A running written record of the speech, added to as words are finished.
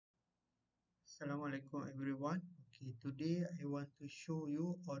Assalamualaikum everyone. Okay, today I want to show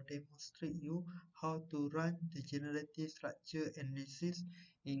you or demonstrate you how to run the generative structure analysis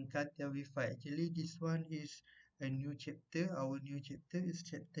in CATIA V5. Actually, this one is a new chapter. Our new chapter is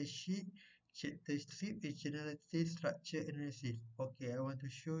chapter sheet. Chapter 6 is generative structure analysis. Okay, I want to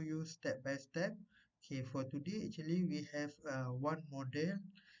show you step by step. Okay, for today, actually we have one model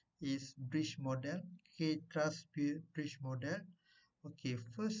is bridge model, K-trust bridge model. Okay,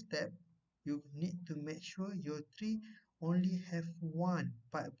 first step, you need to make sure your tree only have one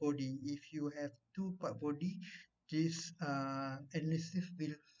part body. If you have two part body, this analysis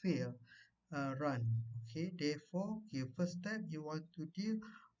will fail run. Okay, therefore, okay, first step you want to do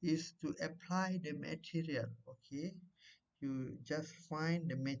is to apply the material. Okay, you just find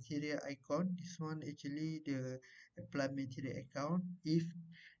the material icon. This one actually the apply material account. If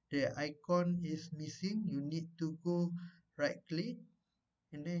the icon is missing, you need to go right click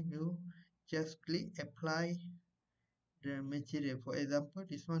and then you just click apply the material. For example,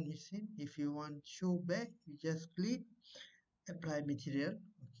 this one missing. If you want show back, you just click apply material.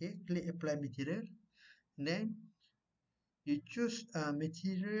 Okay, click apply material, then you choose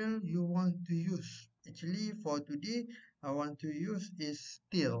material you want to use. Actually for today I want to use is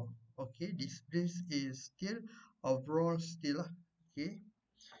steel. Okay, this is steel, overall steel. Okay,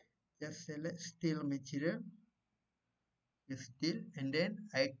 just select steel material, the steel, and then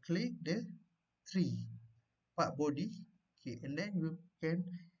I click the three part body. Okay, and then you can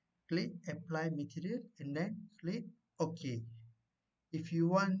click apply material and then click OK. If you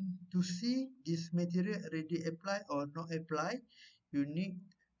want to see this material already apply or not apply, you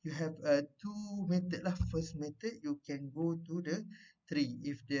have two method lah. First method, you can go to the tree.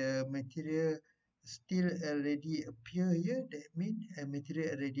 If the material still already appear here, that means a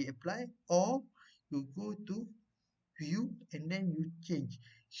material already apply. Or you go to view and then you change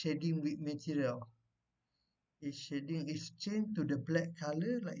shading with material. If shading is changed to the black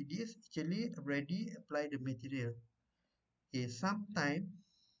color like this, actually already apply the material. Okay, sometimes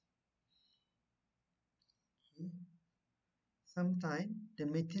the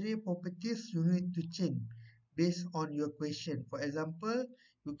material properties you need to change based on your question. For example,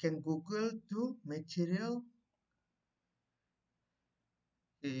 you can Google to material.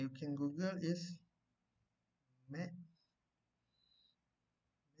 Okay, you can Google is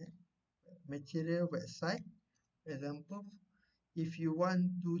material website. For example, if you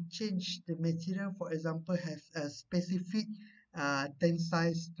want to change the material, for example, has a specific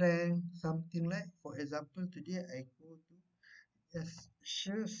tensile strength, something like. For example, today I go to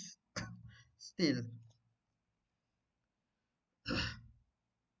shear steel.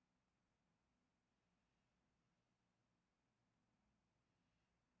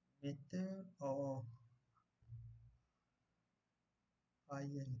 Metal or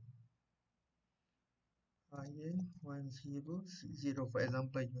iron 1060. For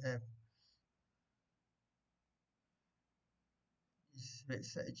example, you have this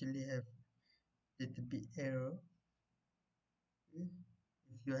website actually have little bit error. Okay.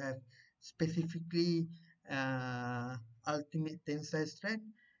 If you have specifically ultimate tensile strength,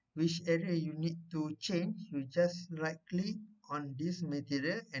 which area you need to change, you just right click on this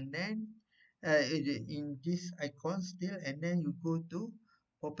material and then in this icon still, and then you go to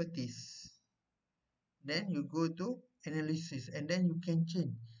properties, then you go to analysis, and then you can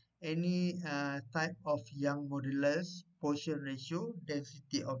change any type of Young modulus, Poisson ratio,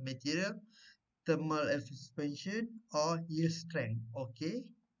 density of material, thermal expansion, or yield strength. Okay,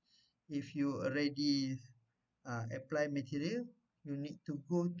 if you already apply material, you need to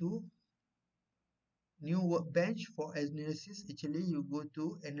go to new workbench for analysis. Actually, you go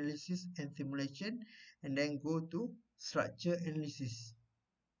to analysis and simulation and then go to structure analysis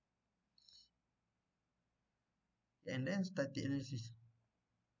and then static analysis.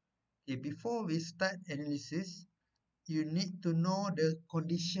 Okay, before we start analysis, you need to know the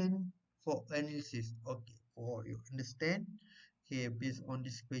condition for analysis. Okay, for you understand. Okay, based on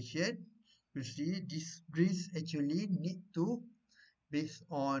this question, you see this bridge actually need to, based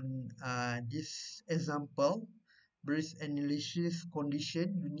on this example, bridge analysis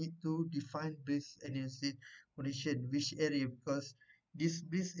condition, you need to define bridge analysis condition which area, because this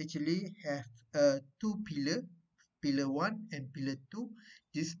bridge actually have two pillar, pillar 1 and pillar 2.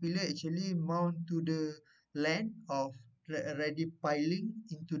 This pillar actually mount to the land of already piling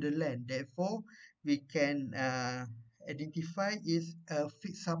into the land. Therefore, we can identify is a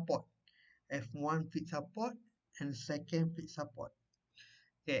fixed support, F1 fixed support and second fixed support.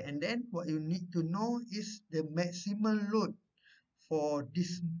 Okay, and then what you need to know is the maximum load for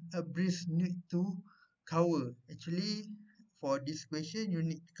this bridge need to cover. Actually, for this question, you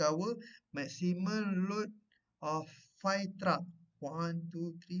need to cover maximum load of 5 truck. 1,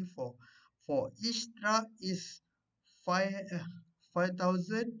 2, 3, 4. For each truck is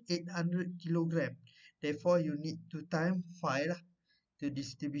 5,800 kilogram. Therefore, you need to time 5 lah, to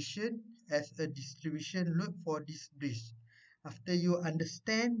distribution as a distribution load for this bridge. After you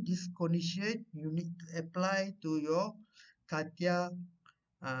understand this condition, you need to apply to your CATIA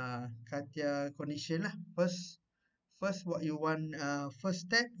condition lah. First what you want, first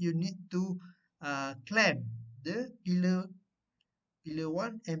step you need to clamp the pillar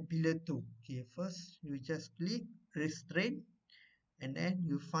 1 and pillar 2. Okay, first you just click restrain and then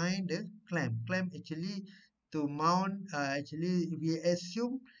you find the clamp actually to mount. Actually we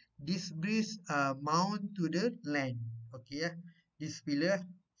assume this bridge mount to the land. Okay, this pillar,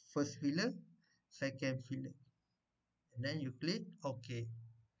 first pillar, second pillar, and then you click OK.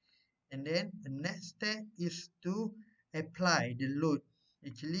 And then the next step is to apply the load.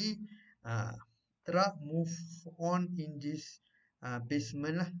 Actually truck move on in this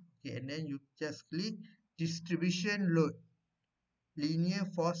basement lah. Okay, and then you just click distribution load, linear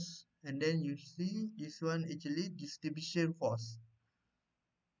force, and then you see this one actually distribution force.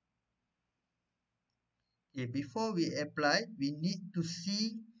 Okay, before we apply, we need to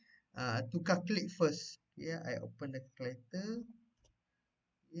see to calculate first. Okay, I open the calculator.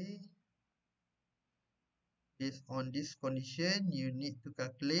 Okay, based on this condition, you need to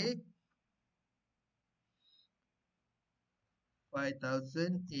calculate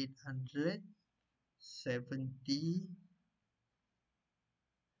 5,877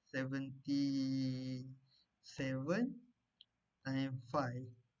 times 5.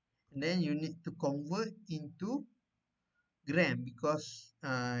 And then you need to convert into gram because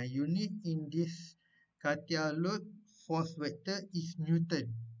unit in this CATIA load force vector is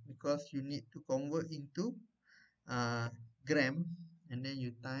Newton, because you need to convert into gram, and then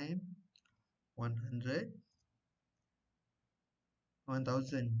you time 100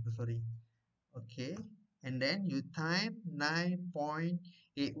 1000, sorry. Okay, and then you time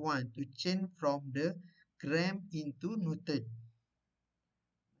 9.81 to change from the gram into Newton.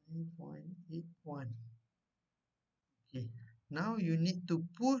 9.81. Okay, now you need to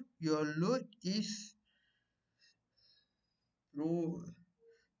put your load is through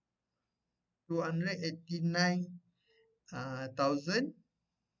 289,000.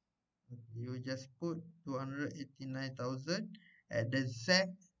 You just put 289,000 at the Z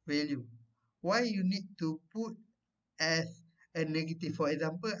value. Why you need to put as a negative? For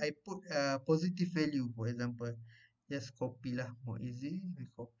example, I put a positive value. For example, just copy lah, more easy. We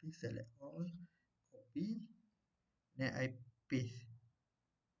copy, select all, copy, then I paste.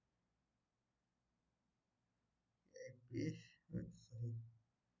 Sorry.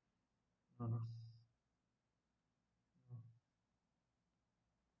 No.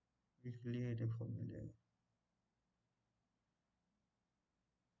 We clear the formula.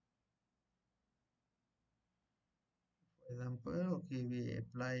 For example, okay, we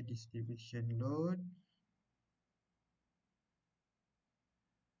apply distribution load.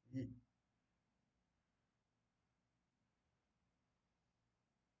 We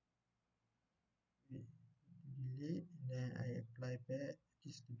delete, then I apply back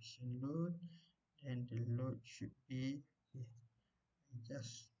distribution load, and the load should be, okay, I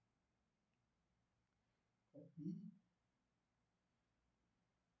just copy.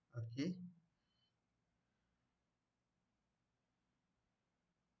 Okay,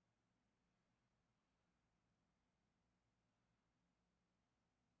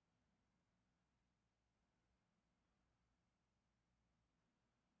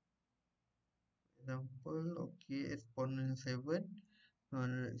 example, okay, exponent 7,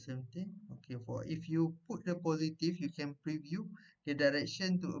 270. Okay, for if you put the positive, you can preview the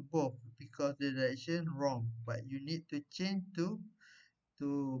direction to above because the direction wrong, but you need to change to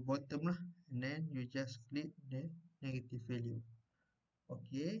bottom lah, and then you just click the negative value.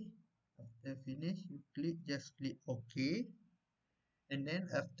 Okay, after finish, you just click OK. And then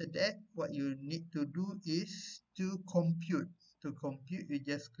after that, what you need to do is to compute. To compute, you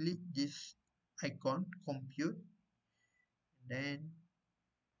just click this icon, compute. Then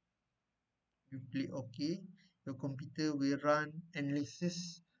you click OK. Your computer will run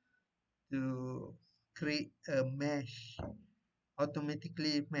analysis to create a mesh,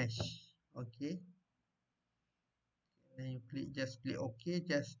 automatically mesh. Okay. Then you just click OK.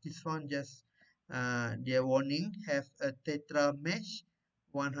 Just this one, just their warning, have a tetra mesh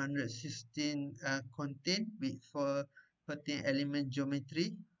 116 content with 14 element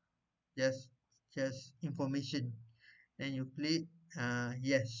geometry. Just information. Then you click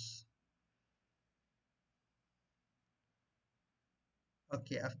yes.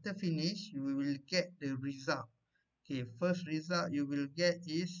 Okay, after finish, you will get the result. Okay, first result you will get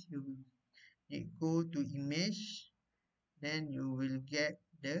is you will go to image, then you will get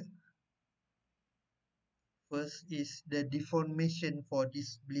the first is the deformation for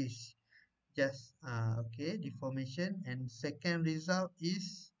this bliss. Just okay, deformation, and second result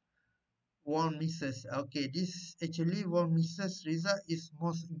is one misses. Okay, this actually one misses result is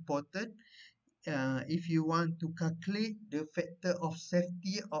most important. If you want to calculate the factor of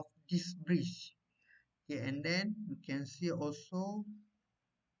safety of this bridge. Okay, and then you can see also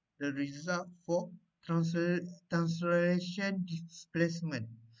the result for translation displacement.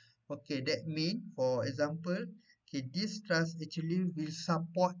 Okay, that means, for example, okay, this truss actually will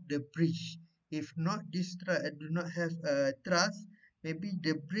support the bridge. If not, this truss do not have a truss, maybe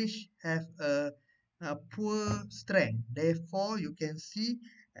the bridge have a poor strength. Therefore, you can see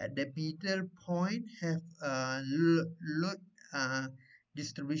at the middle point have a load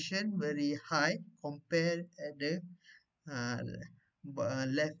distribution very high compared at the uh,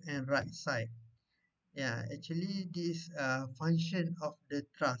 left and right side. Yeah, actually this function of the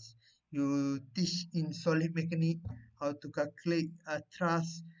truss. You teach in solid mechanics how to calculate a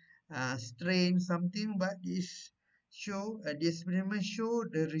truss strain something, but this show the experiment show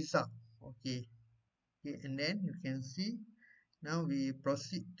the result. Okay, okay, and then you can see now we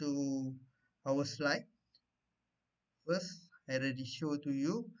proceed to our slide. First, I already show to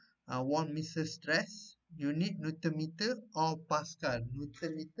you 1 meter stress. You need Newton meter or Pascal.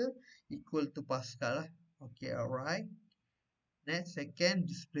 Newton meter equal to Pascal. Okay, alright. Next, second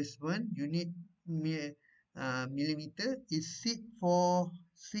displacement. You need millimeter. Is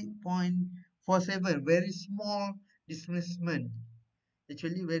 6.47. Very small displacement.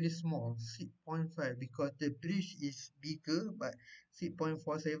 Actually very small, 6.5, because the bridge is bigger, but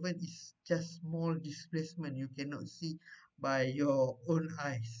 6.47 is just small displacement. You cannot see by your own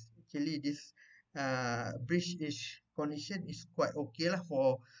eyes. Actually this bridge is condition is quite okay lah.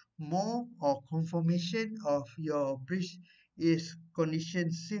 For more or confirmation of your bridge is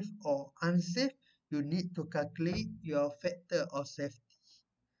condition safe or unsafe, you need to calculate your factor of safety.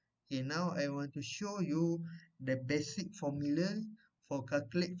 Okay, now I want to show you the basic formula for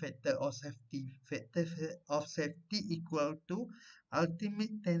calculate factor of safety. Factor of safety equal to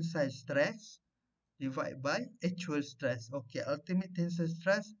ultimate tensile stress divided by actual stress. Okay, ultimate tensile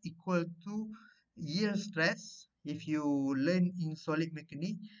stress equal to yield stress. If you learn in solid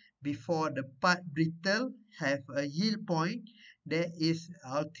mechanics, before the part brittle have a yield point, there is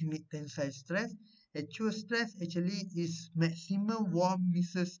ultimate tensile stress. Actual stress actually is maximum warm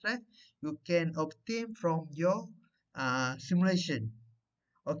missile stress you can obtain from your simulation.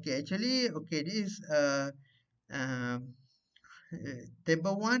 Okay, actually, okay, this is um,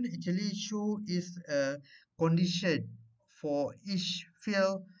 table 1 actually show is a condition for each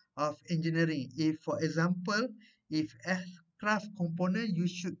field of engineering. If, for example, if aircraft component, you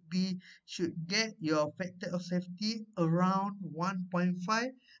should get your factor of safety around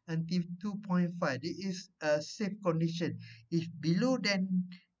 1.5 until 2.5. This is a safe condition. If below than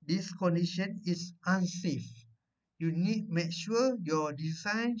this condition is unsafe, you need make sure your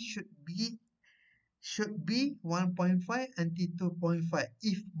design should be 1.5 until 2.5.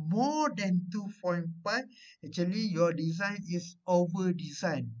 If more than 2.5, actually your design is over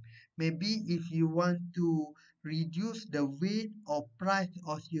designed. Maybe if you want to reduce the weight or price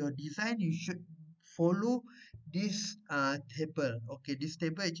of your design, you should follow this table. Okay, this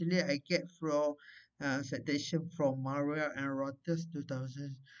table actually I get from citation from Maria and Reuters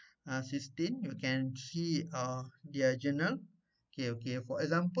 2016. You can see their journal. Okay. For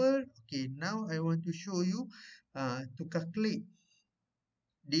example, okay, now I want to show you to calculate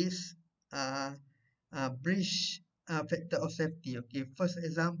this bridge factor of safety. Okay, first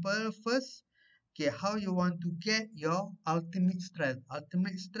example, okay, how you want to get your ultimate stress.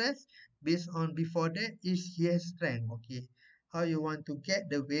 Ultimate stress based on before that is yield strength. Okay, how you want to get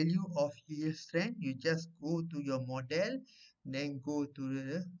the value of yield strength? You just go to your model, then go to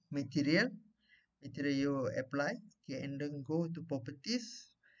the material you apply, okay, and then go to properties,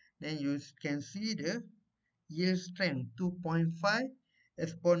 then you can see the yield strength 2.5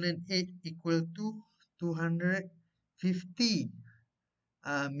 exponent 8 equal to 250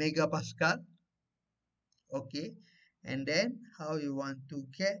 megapascal. Okay, and then how you want to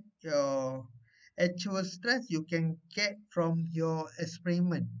get your actual stress, you can get from your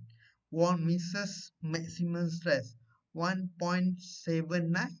experiment. 1 misses maximum stress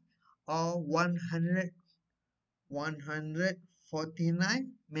 1.79 or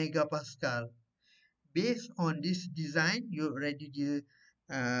 149 megapascal. Based on this design, you already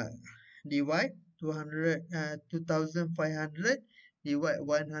uh, divide 2500 divide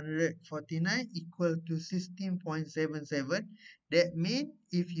 149 equal to 16.77. That means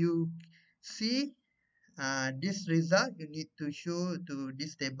if you see this result, you need to show to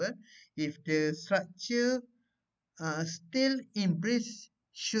this table. If the structure still in brace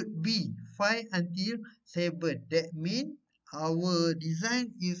should be 5 until 7. That means our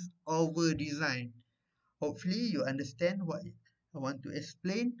design is over design. Hopefully you understand what I want to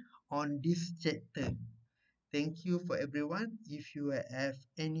explain on this chapter. Thank you for everyone. If you have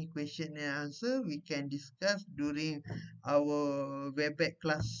any question and answer, we can discuss during our Webex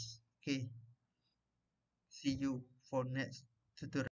class. Okay, see you for next tutorial.